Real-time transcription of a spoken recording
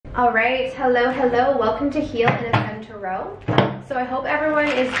All right, hello, welcome to Heal and Ascend to Row. So I hope everyone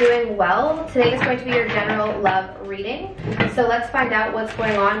is doing well. Today is going to be your general love reading. So let's find out what's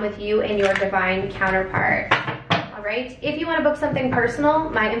going on with you and your divine counterpart. All right, if you want to book something personal,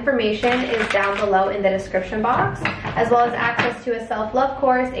 my information is down below in the description box, as well as access to a self-love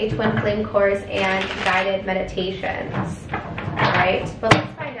course, a twin flame course, and guided meditations. All right, but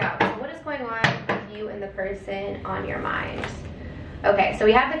let's find out. So what is going on with you and the person on your mind? Okay, so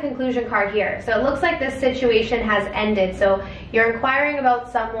we have the conclusion card here. So it looks like this situation has ended. So you're inquiring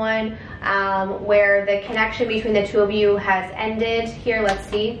about someone where the connection between the two of you has ended. Here, let's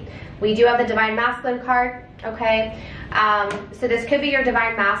see. We do have the Divine Masculine card, okay? So this could be your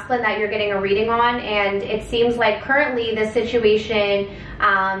Divine Masculine that you're getting a reading on, and it seems like currently the situation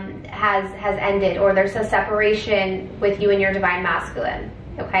has ended, or there's a separation with you and your Divine Masculine,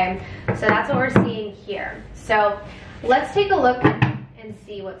 okay? So that's what we're seeing here. So let's take a look and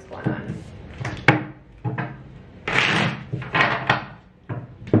see what's going on.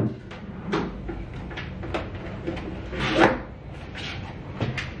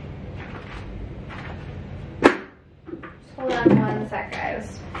 Just hold on one sec,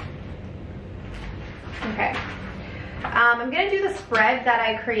 guys. Okay. I'm going to do the spread that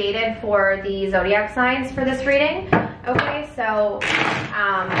I created for the zodiac signs for this reading. Okay, so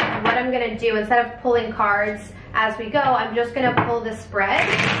what I'm going to do, instead of pulling cards as we go, I'm just going to pull the spread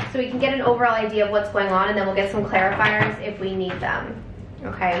so we can get an overall idea of what's going on, and then we'll get some clarifiers if we need them.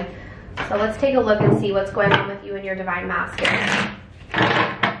 Okay, so let's take a look and see what's going on with you and your Divine Masculine.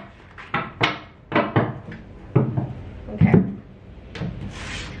 Okay.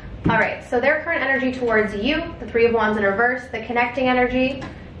 All right, so their current energy towards you, the Three of Wands in reverse, the connecting energy.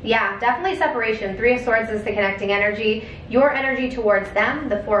 Yeah, definitely separation. Three of Swords is the connecting energy. Your energy towards them,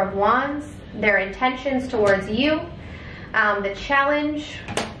 the Four of Wands. Their intentions towards you, the challenge,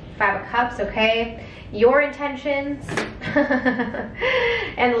 Five of Cups, okay, your intentions,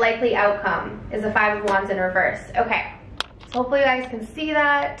 and the likely outcome is the Five of Wands in reverse. Okay, so hopefully you guys can see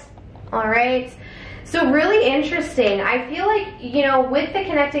that. All right, so really interesting. I feel like, you know, with the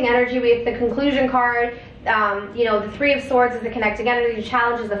connecting energy, we have the conclusion card, you know, the Three of Swords is the connecting energy, the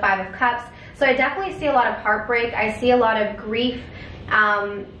challenge is the Five of Cups. So I definitely see a lot of heartbreak. I see a lot of grief,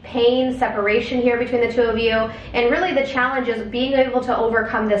 pain, separation here between the two of you, and really the challenge is being able to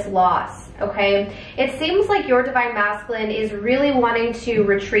overcome this loss, okay? It seems like your Divine Masculine is really wanting to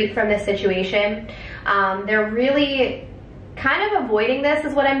retreat from this situation. They're really kind of avoiding this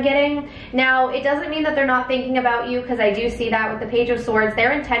is what I'm getting. Now, it doesn't mean that they're not thinking about you, because I do see that with the Page of Swords.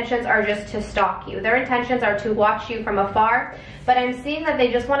 Their intentions are just to stalk you. Their intentions are to watch you from afar, but I'm seeing that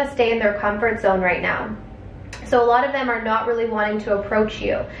they just want to stay in their comfort zone right now. So a lot of them are not really wanting to approach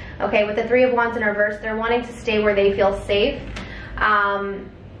you. Okay, with the Three of Wands in reverse, they're wanting to stay where they feel safe.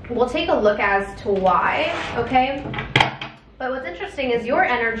 We'll take a look as to why, okay? But what's interesting is your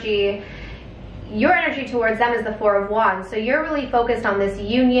energy towards them is the Four of Wands. So you're really focused on this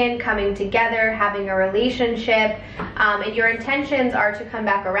union, coming together, having a relationship, and your intentions are to come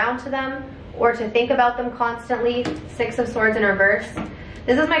back around to them or to think about them constantly. Six of Swords in reverse.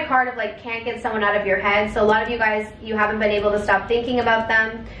 This is my card of like can't get someone out of your head. So a lot of you guys, you haven't been able to stop thinking about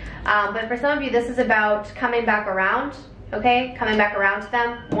them. But for some of you, this is about coming back around, okay? Coming back around to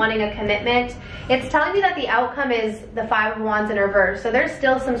them, wanting a commitment. It's telling me that the outcome is the Five of Wands in reverse. So there's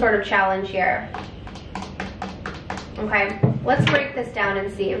still some sort of challenge here. Okay, let's break this down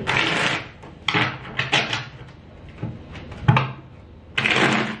and see.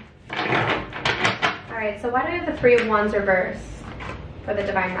 All right, so why do we have the Three of Wands reverse for the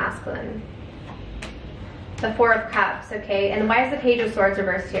Divine Masculine? The Four of Cups, okay, and why is the Page of Swords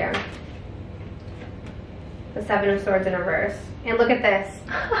reversed here? The Seven of Swords in reverse. And look at this.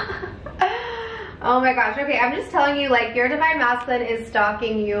 Oh my gosh, okay, I'm just telling you, like, your Divine Masculine is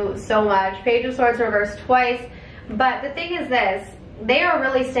stalking you so much. Page of Swords reversed twice, but the thing is this, they are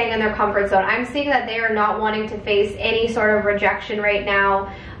really staying in their comfort zone. I'm seeing that they are not wanting to face any sort of rejection right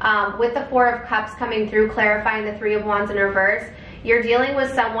now. With the Four of Cups coming through, clarifying the Three of Wands in reverse, you're dealing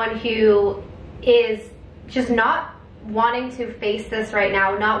with someone who is just not wanting to face this right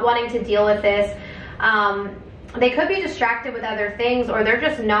now, not wanting to deal with this. They could be distracted with other things, or they're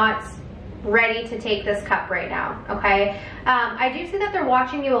just not ready to take this cup right now, okay? I do see that they're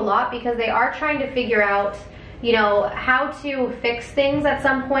watching you a lot because they are trying to figure out, you know, how to fix things at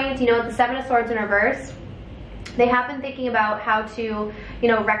some point. You know, with the Seven of Swords in reverse, they have been thinking about how to, you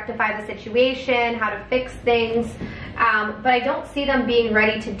know, rectify the situation, how to fix things, but I don't see them being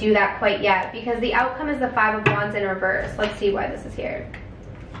ready to do that quite yet, because the outcome is the Five of Wands in reverse. Let's see why this is here.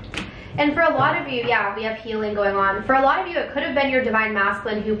 And for a lot of you, yeah, we have healing going on. For a lot of you, it could have been your divine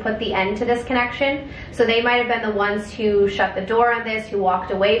masculine who put the end to this connection. So they might have been the ones who shut the door on this, who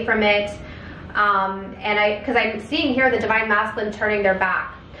walked away from it. Because I'm seeing here the divine masculine turning their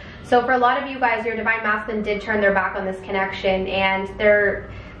back. So for a lot of you guys, your divine masculine did turn their back on this connection, and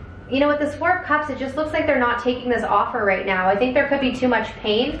they're, you know, with this Four of Cups, it just looks like they're not taking this offer right now. I think there could be too much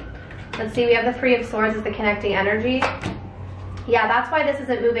pain. Let's see, we have the Three of Swords as the connecting energy. Yeah, that's why this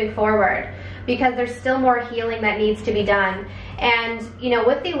isn't moving forward, because there's still more healing that needs to be done. And, you know,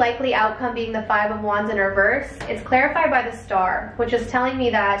 with the likely outcome being the Five of Wands in reverse, it's clarified by the Star, which is telling me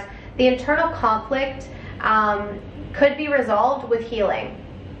that the internal conflict could be resolved with healing.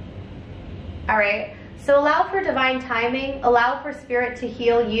 All right, so allow for divine timing, allow for spirit to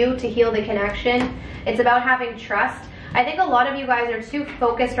heal you, to heal the connection. It's about having trust. I think a lot of you guys are too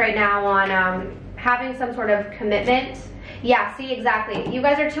focused right now on having some sort of commitment. Yeah, see, exactly. You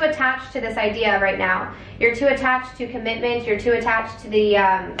guys are too attached to this idea right now. You're too attached to commitment. You're too attached to the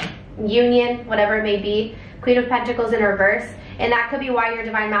union, whatever it may be. Queen of Pentacles in reverse. And that could be why your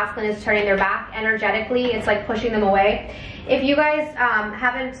divine masculine is turning their back energetically. It's like pushing them away. If you guys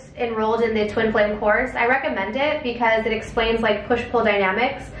haven't enrolled in the Twin Flame course, I recommend it because it explains like push-pull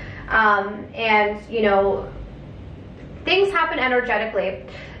dynamics. And, you know, things happen energetically.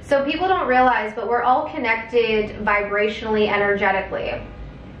 So people don't realize, but we're all connected vibrationally, energetically.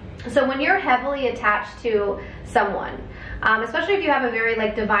 So when you're heavily attached to someone, especially if you have a very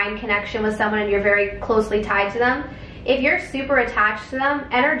like divine connection with someone and you're very closely tied to them, if you're super attached to them,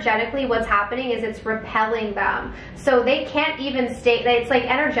 energetically what's happening is it's repelling them. So they can't even stay, it's like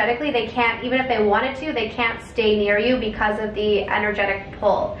energetically they can't, even if they wanted to, they can't stay near you because of the energetic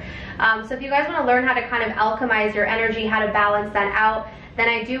pull. So if you guys want to learn how to kind of alchemize your energy, how to balance that out, then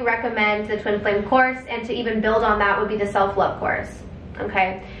I do recommend the Twin Flame course, and to even build on that would be the self-love course,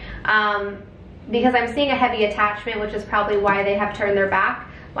 okay? Because I'm seeing a heavy attachment, which is probably why they have turned their back.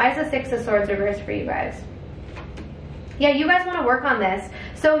 Why is the Six of Swords reversed for you guys? Yeah, you guys want to work on this.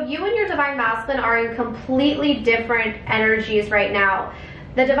 So you and your divine masculine are in completely different energies right now.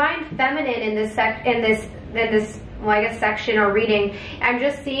 The divine feminine in this well, I guess section or reading, I'm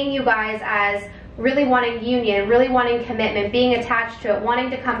just seeing you guys as really wanting union, really wanting commitment, being attached to it, wanting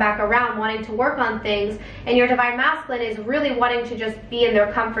to come back around, wanting to work on things. And your divine masculine is really wanting to just be in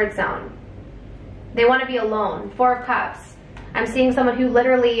their comfort zone. They want to be alone. Four of Cups. I'm seeing someone who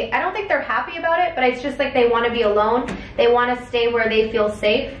literally, I don't think they're happy about it, but it's just like they want to be alone. They want to stay where they feel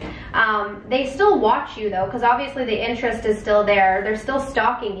safe. They still watch you though, because obviously the interest is still there. They're still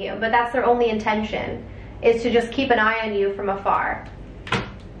stalking you, but that's their only intention, is to just keep an eye on you from afar.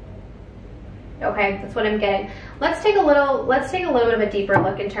 Okay, that's what I'm getting. Let's take a little bit of a deeper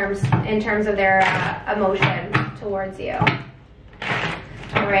look in terms of their emotion towards you.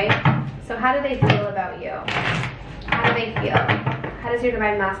 All right. So how do they feel about you? How do they feel? How does your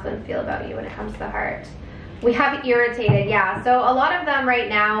divine masculine feel about you when it comes to the heart? We have irritated, yeah. So a lot of them right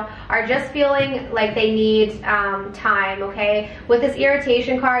now are just feeling like they need time, okay? With this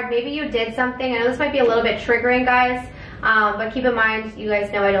irritation card, maybe you did something. I know this might be a little bit triggering, guys, but keep in mind, you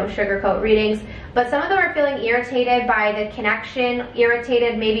guys know I don't sugarcoat readings, but some of them are feeling irritated by the connection,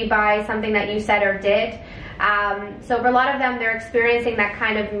 irritated maybe by something that you said or did. So for a lot of them, they're experiencing that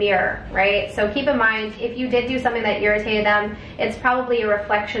kind of mirror, right? So keep in mind, if you did do something that irritated them, it's probably a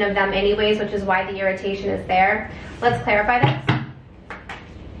reflection of them anyways, which is why the irritation is there. Let's clarify this.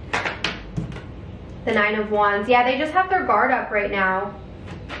 The Nine of Wands. Yeah, they just have their guard up right now,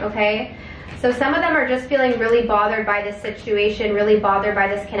 okay? So some of them are just feeling really bothered by this situation, really bothered by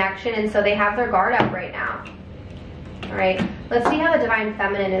this connection, and so they have their guard up right now. All right, let's see how the Divine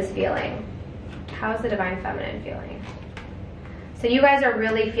Feminine is feeling. How's the Divine Feminine feeling? So you guys are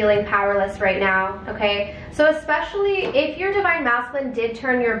really feeling powerless right now, okay? So especially if your Divine Masculine did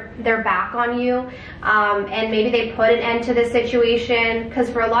turn their back on you, and maybe they put an end to this situation, because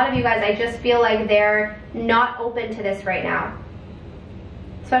for a lot of you guys, I just feel like they're not open to this right now.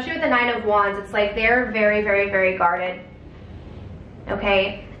 Especially with the Nine of Wands, it's like they're very, very, very guarded,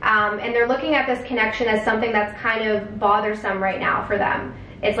 okay? And they're looking at this connection as something that's kind of bothersome right now for them.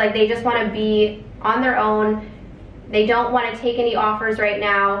 It's like they just want to be on their own. They don't want to take any offers right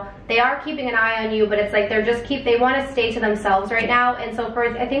now. They are keeping an eye on you, but it's like they want to stay to themselves right now. And so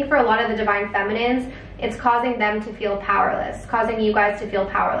I think for a lot of the Divine Feminines, it's causing them to feel powerless, causing you guys to feel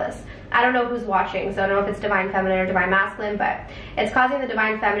powerless. I don't know who's watching, so I don't know if it's Divine Feminine or Divine Masculine, but it's causing the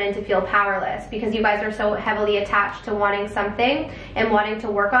Divine Feminine to feel powerless because you guys are so heavily attached to wanting something and wanting to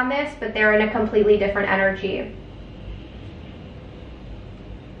work on this, but they're in a completely different energy.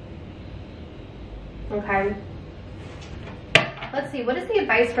 Okay. let's see, what is the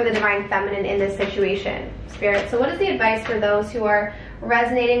advice for the Divine Feminine in this situation, Spirit? So what is the advice for those who are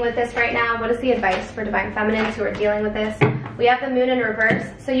resonating with this right now? What is the advice for Divine Feminines who are dealing with this? We have the Moon in reverse.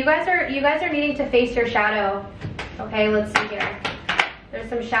 So you guys are needing to face your shadow. Okay, let's see here. There's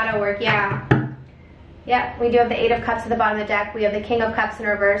some shadow work, yeah. Yeah, we do have the 8 of Cups at the bottom of the deck. We have the King of Cups in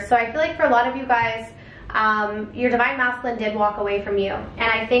reverse. So I feel like for a lot of you guys, your Divine Masculine did walk away from you. And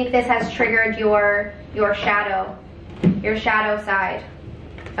I think this has triggered your shadow side,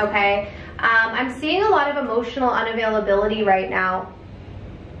 okay? I'm seeing a lot of emotional unavailability right now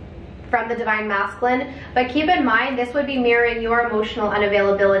from the Divine Masculine, but keep in mind this would be mirroring your emotional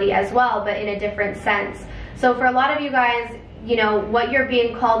unavailability as well, but in a different sense. So for a lot of you guys, you know, what you're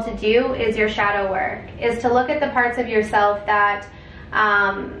being called to do is your shadow work, is to look at the parts of yourself that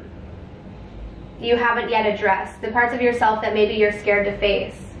you haven't yet addressed, the parts of yourself that maybe you're scared to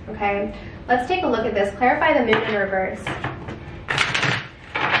face, okay? Let's take a look at this. Clarify the Moon in reverse.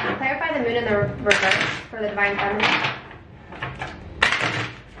 Clarify the Moon in the reverse for the Divine Feminine.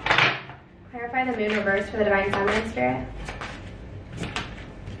 Clarify the Moon reverse for the Divine Feminine, Spirit.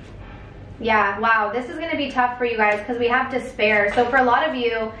 Yeah, wow, this is going to be tough for you guys because we have despair. So for a lot of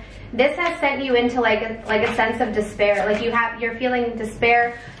you, this has sent you into like a sense of despair. Like you're feeling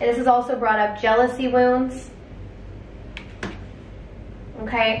despair. And this has also brought up jealousy wounds.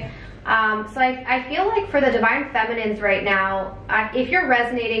 Okay. So I feel like for the Divine Feminines right now, if you're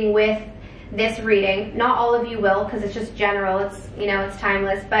resonating with this reading, not all of you will because it's just general, it's, you know, it's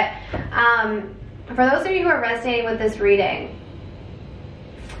timeless, but for those of you who are resonating with this reading,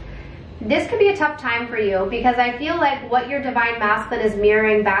 this could be a tough time for you because I feel like what your Divine Masculine is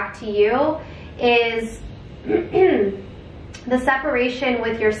mirroring back to you is the separation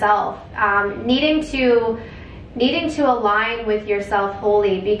with yourself, needing to align with yourself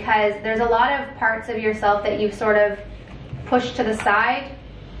wholly, because there's a lot of parts of yourself that you've sort of pushed to the side.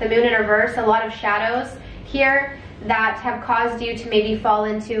 The Moon in reverse, a lot of shadows here that have caused you to maybe fall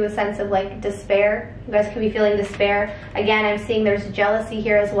into a sense of like despair. You guys could be feeling despair. Again, I'm seeing there's jealousy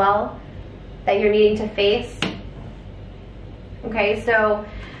here as well that you're needing to face. Okay, so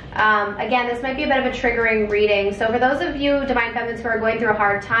again, this might be a bit of a triggering reading. So for those of you Divine Feminines who are going through a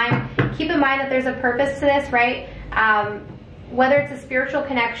hard time, keep in mind that there's a purpose to this, right? Whether it's a spiritual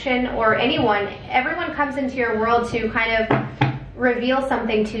connection or anyone, everyone comes into your world to kind of reveal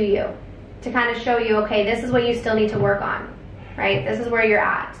something to you, to kind of show you, okay, this is what you still need to work on, right? This is where you're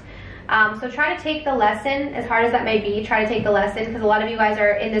at. So try to take the lesson, as hard as that may be, try to take the lesson, because a lot of you guys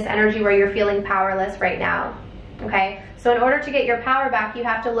are in this energy where you're feeling powerless right now, okay? So in order to get your power back, you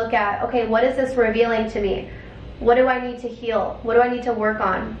have to look at, okay, what is this revealing to me? What do I need to heal? What do I need to work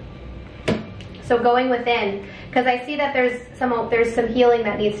on? So going within, because I see that there's some healing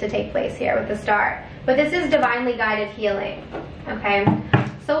that needs to take place here with the Star. But this is divinely guided healing, okay?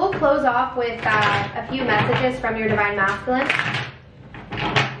 So we'll close off with a few messages from your Divine Masculine.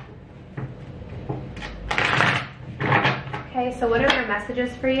 Okay, so what are their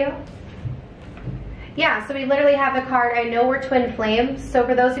messages for you? Yeah, so we literally have the card, I know we're twin flames. So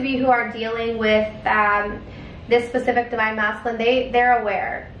for those of you who are dealing with this specific Divine Masculine, they're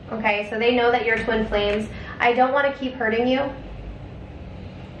aware, okay? So they know that you're twin flames. I don't want to keep hurting you,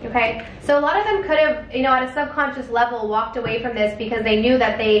 okay? So a lot of them could have, you know, at a subconscious level walked away from this because they knew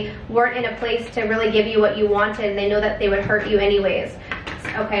that they weren't in a place to really give you what you wanted, and they know that they would hurt you anyways,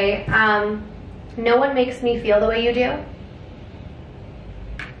 okay? No one makes me feel the way you do,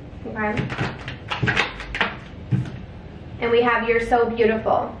 okay? And we have you're so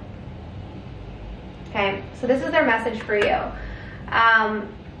beautiful. Okay, so this is their message for you.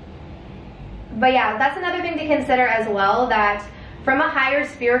 But yeah, that's another thing to consider as well, that from a higher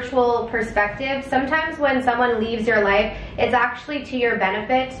spiritual perspective, sometimes when someone leaves your life, it's actually to your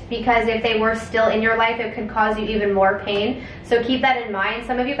benefit, because if they were still in your life, it could cause you even more pain. So keep that in mind.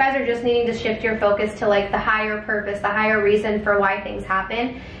 Some of you guys are just needing to shift your focus to like the higher purpose, the higher reason for why things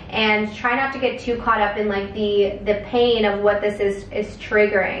happen, and try not to get too caught up in like the pain of what this is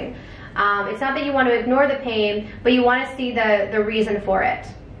triggering. It's not that you want to ignore the pain, but you want to see the reason for it.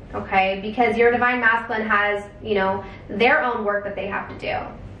 Okay, because your Divine Masculine has, you know, their own work that they have to do.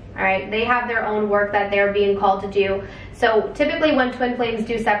 All right, they have their own work that they're being called to do. So typically when twin flames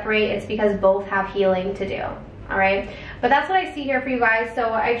do separate, it's because both have healing to do. All right, but that's what I see here for you guys.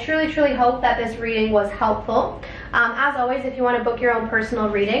 So I truly, truly hope that this reading was helpful. As always, if you want to book your own personal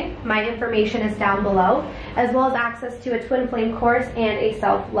reading, my information is down below, as well as access to a twin flame course and a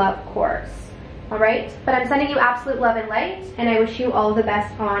self-love course. All right, but I'm sending you absolute love and light, and I wish you all the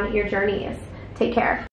best on your journeys. Take care.